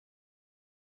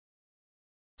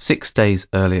6 days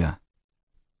earlier.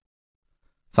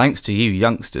 "Thanks to you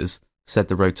youngsters," said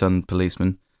the rotund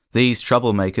policeman, "these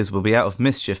troublemakers will be out of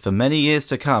mischief for many years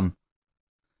to come."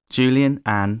 Julian,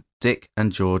 Anne, Dick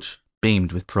and George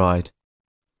beamed with pride.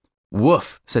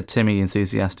 "Woof!" said Timmy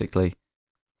enthusiastically.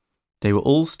 They were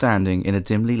all standing in a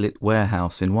dimly lit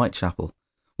warehouse in Whitechapel,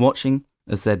 watching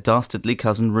as their dastardly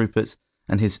cousin Rupert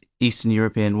and his Eastern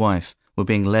European wife were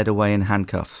being led away in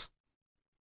handcuffs.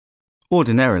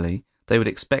 Ordinarily, they would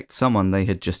expect someone they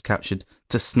had just captured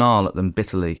to snarl at them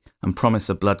bitterly and promise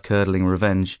a blood-curdling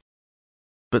revenge.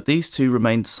 But these two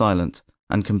remained silent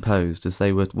and composed as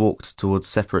they were walked towards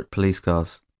separate police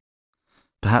cars.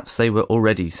 Perhaps they were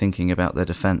already thinking about their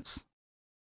defence.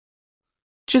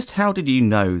 "Just how did you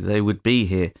know they would be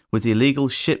here with the illegal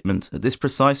shipment at this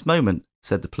precise moment?"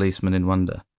 said the policeman in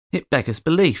wonder. "It beggars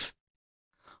belief."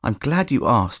 "I'm glad you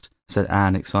asked," said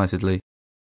Anne excitedly.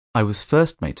 "I was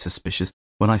first made suspicious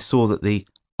when I saw that the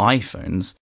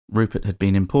iPhones Rupert had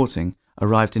been importing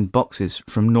arrived in boxes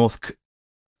from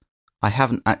I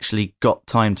haven't actually got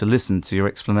time to listen to your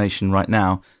explanation right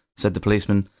now," said the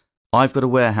policeman. "I've got a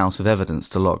warehouse of evidence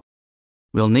to log.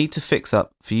 We'll need to fix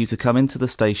up for you to come into the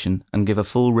station and give a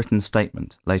full written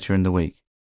statement later in the week."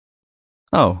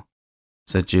 "Oh,"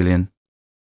 said Julian.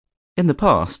 "In the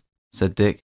past," said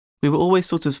Dick, "we were always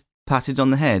sort of patted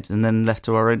on the head and then left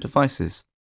to our own devices."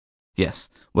 "Yes,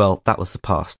 well, that was the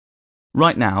past.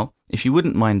 Right now, if you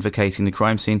wouldn't mind vacating the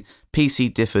crime scene, PC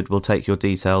Difford will take your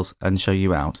details and show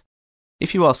you out.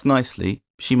 If you ask nicely,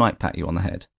 she might pat you on the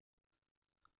head."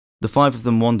 The five of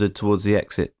them wandered towards the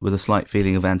exit with a slight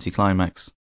feeling of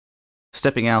anticlimax.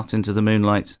 Stepping out into the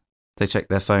moonlight, they checked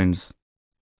their phones.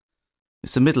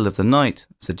 "It's the middle of the night,"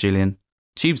 said Julian.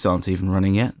 "Tubes aren't even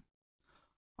running yet."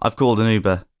 "I've called an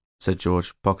Uber," said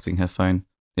George, pocketing her phone.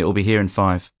 "It will be here in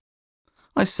 5.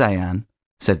 "I say, Anne,"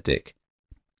 said Dick,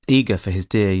 eager for his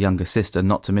dear younger sister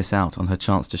not to miss out on her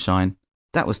chance to shine.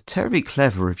 "That was terribly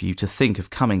clever of you to think of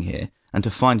coming here and to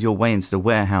find your way into the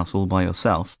warehouse all by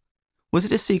yourself. Was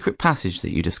it a secret passage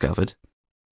that you discovered?"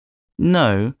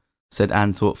 "No," said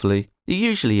Anne thoughtfully. "It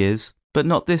usually is, but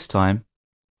not this time."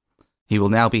 "He will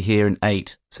now be here in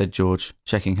 8, said George,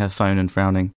 checking her phone and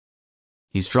frowning.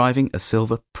 "He's driving a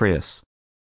silver Prius."